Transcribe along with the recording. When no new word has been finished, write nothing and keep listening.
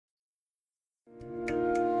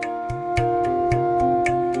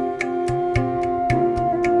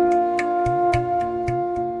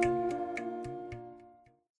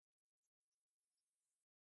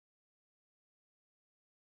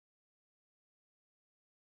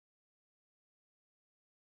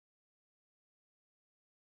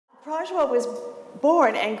Prajwal was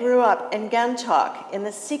born and grew up in Gangtok in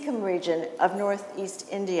the Sikkim region of northeast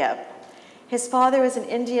India. His father was an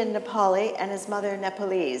Indian Nepali and his mother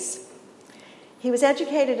Nepalese. He was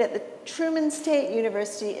educated at the Truman State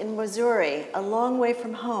University in Missouri, a long way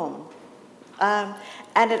from home, and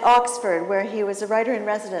at Oxford, where he was a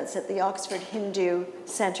writer-in-residence at the Oxford Hindu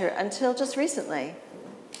Center until just recently.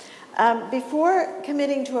 Before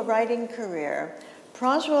committing to a writing career,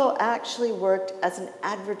 Prajwal actually worked as an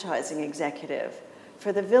advertising executive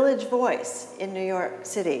for the Village Voice in New York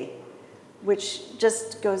City, which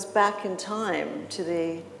just goes back in time to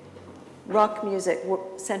the rock music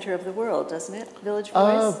center of the world, doesn't it? Village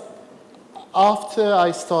Voice? After I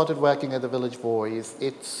started working at the Village Voice,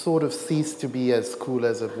 it sort of ceased to be as cool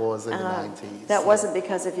as it was in the 90s. That wasn't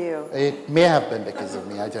because of you. It may have been because of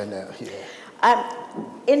me, I don't know. Yeah.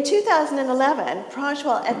 In 2011,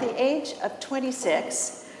 Prajwal, at the age of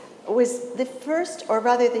 26, was the first, or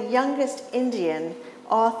rather the youngest Indian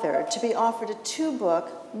author to be offered a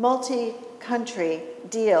two-book, multi-country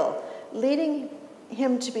deal, leading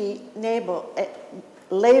him to be labeled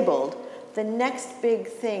the next big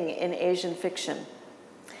thing in Asian fiction.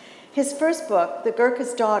 His first book, The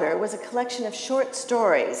Gurkha's Daughter, was a collection of short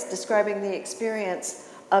stories describing the experience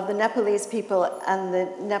of the Nepalese people and the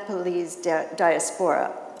Nepalese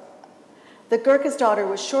diaspora. The Gurkha's Daughter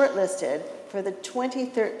was shortlisted for the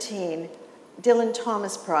 2013 Dylan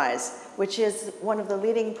Thomas Prize, which is one of the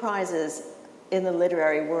leading prizes in the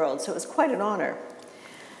literary world, so it was quite an honor.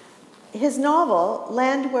 His novel,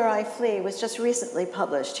 Land Where I Flee, was just recently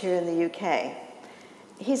published here in the UK.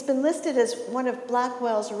 He's been listed as one of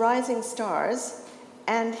Blackwell's rising stars,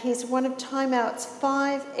 and he's one of Time Out's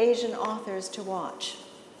 5 Asian authors to watch.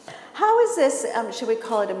 How is this, should we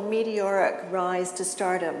call it a meteoric rise to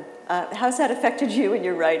stardom? How's that affected you in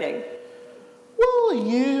your writing? Well,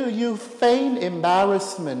 you feign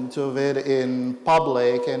embarrassment of it in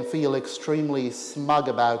public and feel extremely smug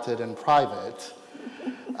about it in private.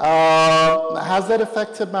 Has that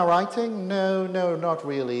affected my writing? No, not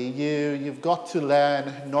really. You've got to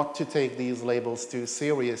learn not to take these labels too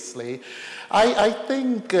seriously. I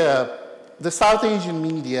think the South Asian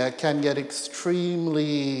media can get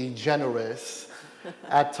extremely generous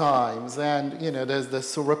at times, and there's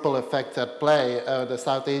this ripple effect at play. The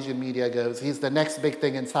South Asian media goes, he's the next big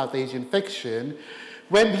thing in South Asian fiction,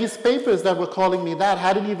 when these papers that were calling me that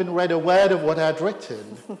hadn't even read a word of what I'd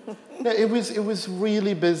written. It was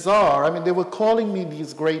really bizarre. I mean, they were calling me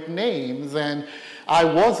these great names, and I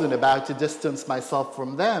wasn't about to distance myself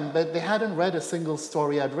from them, but they hadn't read a single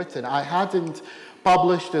story I'd written. I hadn't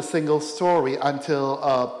published a single story until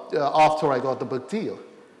after I got the book deal.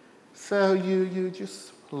 So you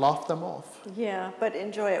just laugh them off. Yeah, but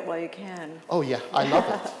enjoy it while you can. Oh yeah, I love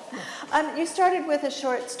it. You started with a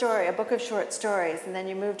short story, a book of short stories, and then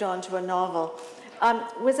you moved on to a novel.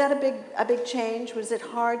 Was that a big change? Was it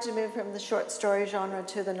hard to move from the short story genre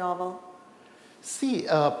to the novel? See,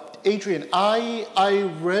 Adrienne,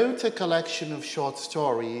 I wrote a collection of short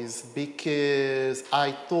stories because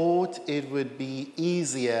I thought it would be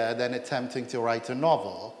easier than attempting to write a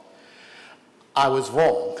novel. I was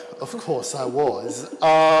wrong, of course I was.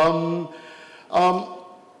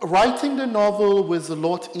 Writing the novel was a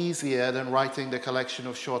lot easier than writing the collection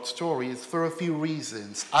of short stories for a few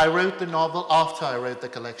reasons. I wrote the novel after I wrote the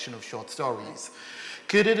collection of short stories.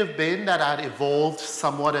 Could it have been that I'd evolved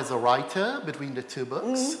somewhat as a writer between the two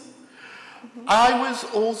books? Mm-hmm. I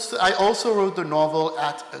also wrote the novel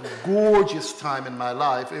at a gorgeous time in my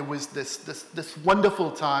life. It was this wonderful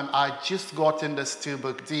time. I just got in this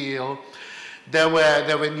 2-book deal. There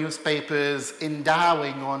were newspapers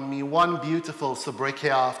endowing on me one beautiful sobriquet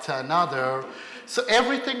after another. So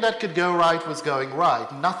everything that could go right was going right.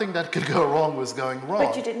 Nothing that could go wrong was going wrong.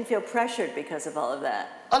 But you didn't feel pressured because of all of that?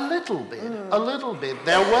 A little bit, a little bit.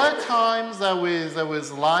 There were times I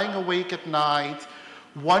was lying awake at night,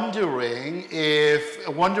 wondering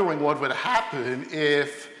what would happen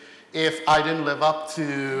if I didn't live up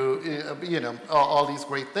to all these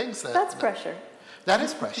great things. That's pressure. That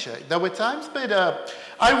is pressure. There were times, but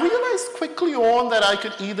I realized quickly on that I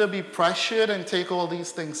could either be pressured and take all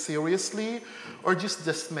these things seriously, or just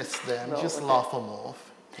dismiss them, just laugh them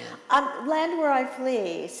off. Yeah. Land Where I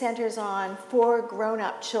Flee centers on 4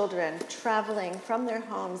 grown-up children traveling from their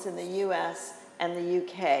homes in the US and the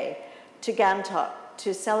UK to Gangtok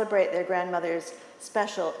to celebrate their grandmother's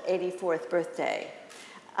special 84th birthday.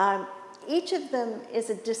 Each of them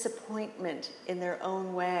is a disappointment in their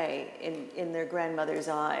own way, in their grandmother's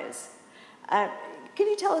eyes. Can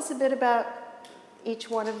you tell us a bit about each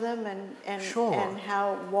one of them and Sure.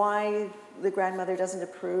 and why the grandmother doesn't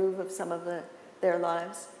approve of some of their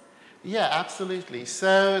lives? Yeah, absolutely.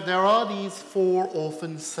 So there are these 4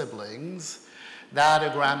 orphan siblings that a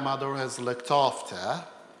grandmother has looked after,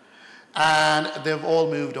 and they've all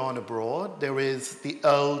moved on abroad. There is the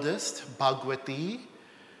oldest, Bhagwati.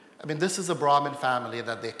 I mean, this is a Brahmin family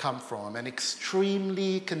that they come from, an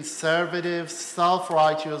extremely conservative,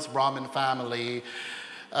 self-righteous Brahmin family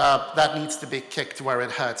that needs to be kicked where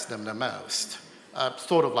it hurts them the most,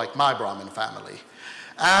 sort of like my Brahmin family.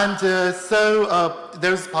 And so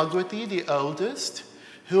there's Bhagwati, the oldest,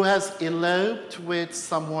 who has eloped with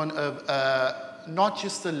someone of not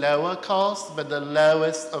just the lower caste, but the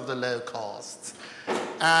lowest of the low castes,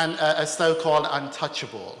 and a so-called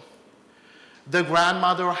untouchable. The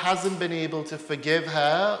grandmother hasn't been able to forgive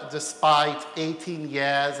her, despite 18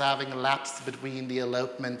 years having lapsed between the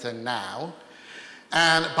elopement and now.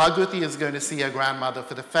 And Bhagwati is going to see her grandmother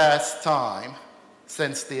for the first time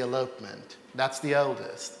since the elopement. That's the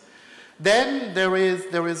oldest. Then there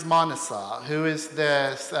is Manasa, who is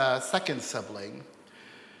the second sibling.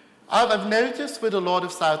 I've noticed with a lot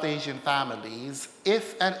of South Asian families,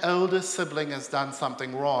 if an older sibling has done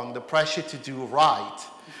something wrong, the pressure to do right,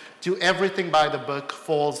 do everything by the book,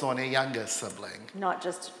 falls on a younger sibling. Not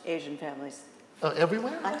just Asian families.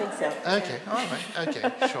 Everywhere? I think so. Okay, all right,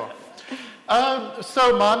 okay, sure.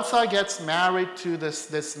 So Mansa gets married to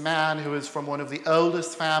this man who is from one of the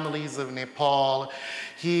oldest families of Nepal.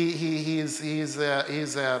 He's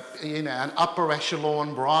an upper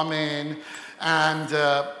echelon Brahmin,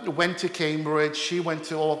 and went to Cambridge. She went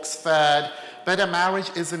to Oxford, but a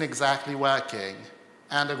marriage isn't exactly working,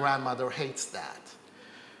 and the grandmother hates that.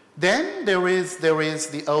 Then there is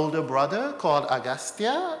the older brother called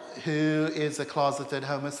Agastya, who is a closeted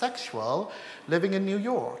homosexual living in New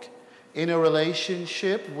York, in a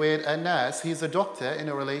relationship with a nurse. He's a doctor in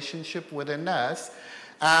a relationship with a nurse,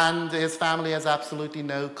 and his family has absolutely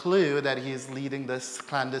no clue that he is leading this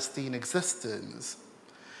clandestine existence.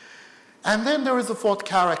 And then there is a 4th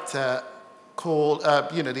character called,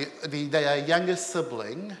 the youngest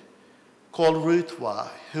sibling called Rutwa,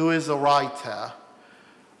 who is a writer.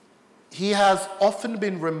 He has often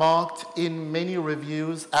been remarked in many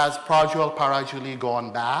reviews as Prajwal Parajuly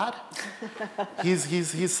gone bad.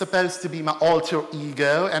 He's supposed to be my alter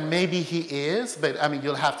ego, and maybe he is, but I mean,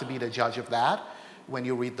 you'll have to be the judge of that when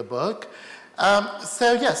you read the book.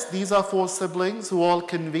 So yes, these are 4 siblings who all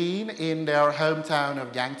convene in their hometown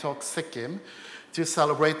of Gangtok, Sikkim, to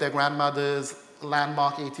celebrate their grandmother's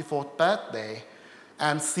landmark 84th birthday,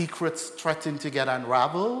 and secrets threaten to get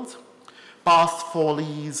unraveled. Past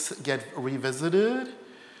follies get revisited.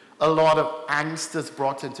 A lot of angst is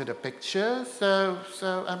brought into the picture. So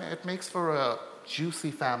I mean, it makes for a juicy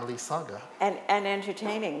family saga. And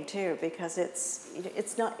entertaining too, because it's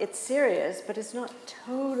serious, but it's not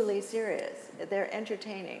totally serious. They're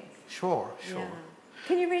entertaining. Sure. Yeah.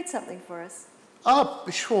 Can you read something for us?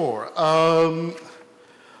 Sure. I'll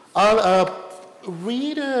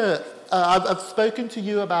read I've spoken to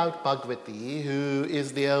you about Bhagwati, who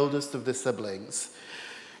is the oldest of the siblings.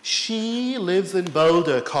 She lives in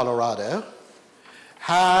Boulder, Colorado,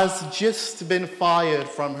 has just been fired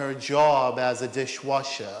from her job as a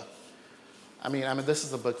dishwasher. I mean, this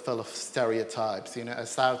is a book full of stereotypes, a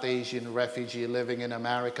South Asian refugee living in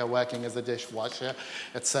America, working as a dishwasher,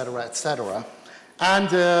 etc., etc. And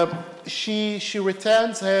she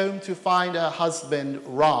returns home to find her husband,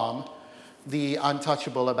 Ram, the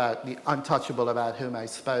untouchable about whom I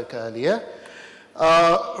spoke earlier,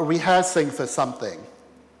 rehearsing for something.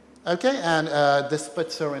 Okay, and this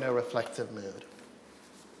puts her in a reflective mood.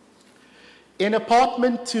 In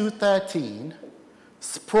apartment 213,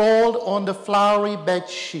 sprawled on the flowery bed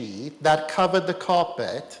sheet that covered the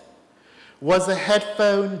carpet, was a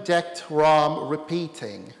headphone-decked Ram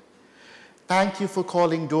repeating, "Thank you for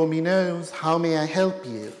calling Domino's. How may I help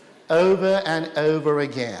you?" over and over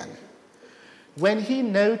again. When he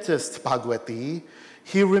noticed Bhagwati,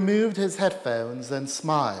 he removed his headphones and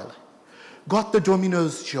smiled. "Got the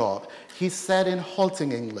Domino's job," he said in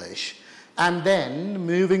halting English, and then,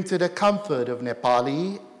 moving to the comfort of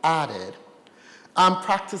Nepali, added, "I'm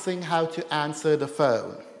practicing how to answer the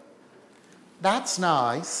phone." "That's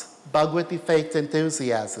nice," Bhagwati faked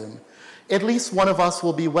enthusiasm. "At least one of us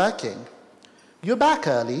will be working." "You're back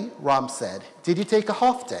early," Ram said. "Did you take a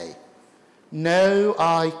half day?" "No,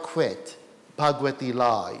 I quit," Bhagwati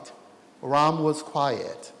lied. Ram was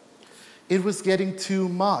quiet. It was getting too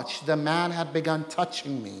much. The man had begun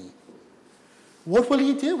touching me. "What will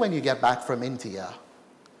you do when you get back from India?"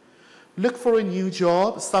 "Look for a new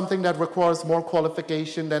job, something that requires more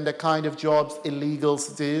qualification than the kind of jobs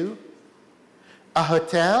illegals do." "A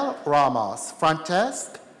hotel?" Ram asked. "Front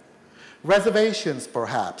desk?" "Reservations,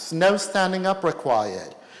 perhaps. No standing up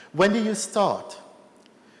required. When do you start?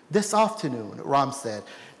 This afternoon, Ram said.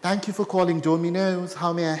 Thank you for calling Domino's.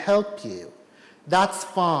 How may I help you? That's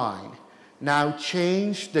fine. Now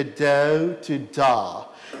change the do to da.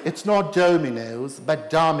 It's not Domino's, but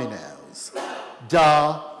Domino's.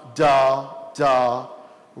 Da, da, da,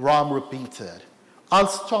 Ram repeated. I'll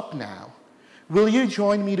stop now. Will you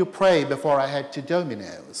join me to pray before I head to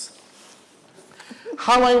Domino's?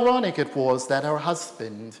 How ironic it was that her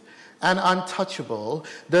husband, an untouchable,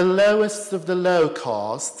 the lowest of the low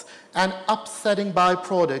caste, an upsetting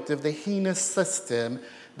byproduct of the heinous system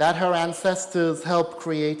that her ancestors helped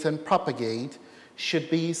create and propagate, should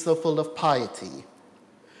be so full of piety.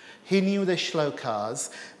 He knew the shlokas,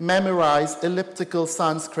 memorized elliptical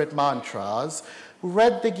Sanskrit mantras,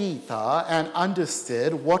 read the Gita, and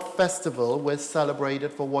understood what festival was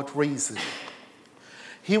celebrated for what reason.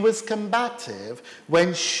 He was combative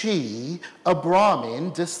when she, a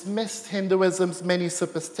Brahmin, dismissed Hinduism's many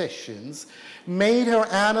superstitions, made her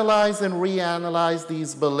analyze and reanalyze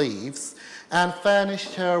these beliefs, and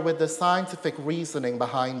furnished her with the scientific reasoning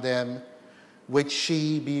behind them, which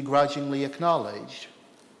she begrudgingly acknowledged.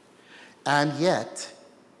 And yet,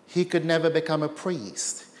 he could never become a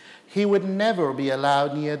priest. He would never be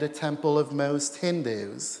allowed near the temple of most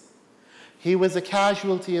Hindus. He was a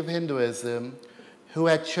casualty of Hinduism who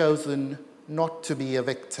had chosen not to be a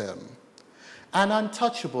victim. An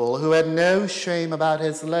untouchable who had no shame about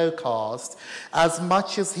his low caste as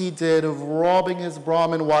much as he did of robbing his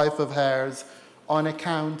Brahmin wife of hers on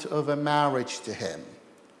account of a marriage to him.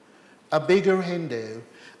 A bigger Hindu,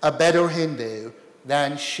 a better Hindu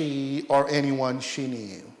than she or anyone she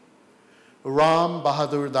knew. Ram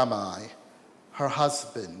Bahadur Damai, her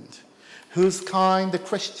husband, whose kind the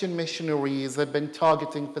Christian missionaries had been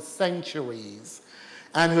targeting for centuries,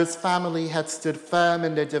 and whose family had stood firm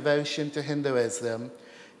in their devotion to Hinduism,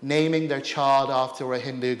 naming their child after a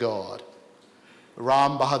Hindu god.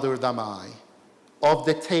 Ram Bahadur Damai, of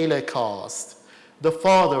the Taylor caste, the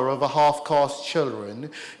father of a half-caste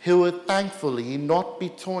children who would thankfully not be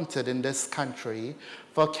taunted in this country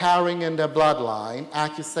for carrying in their bloodline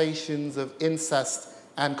accusations of incest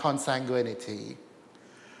and consanguinity.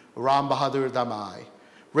 Ram Bahadur Damai,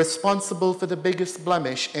 responsible for the biggest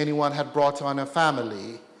blemish anyone had brought on a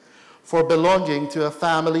family, for belonging to a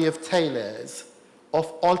family of tailors, of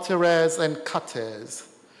alterers and cutters,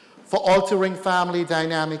 for altering family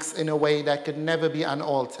dynamics in a way that could never be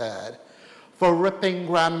unaltered, for ripping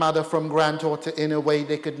grandmother from granddaughter in a way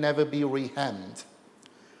they could never be rehemmed.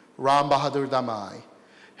 Ram Bahadur Damai,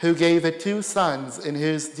 who gave her 2 sons in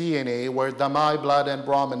whose DNA were Damai blood and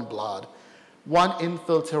Brahmin blood, one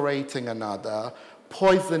infiltrating another,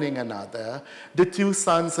 poisoning another, the 2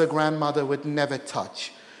 sons her grandmother would never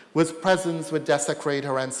touch, whose presence would desecrate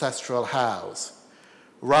her ancestral house.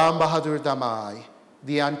 Ram Bahadur Damai,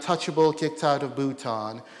 the untouchable kicked out of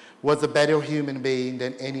Bhutan, was a better human being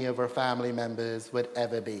than any of her family members would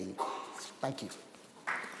ever be. Thank you.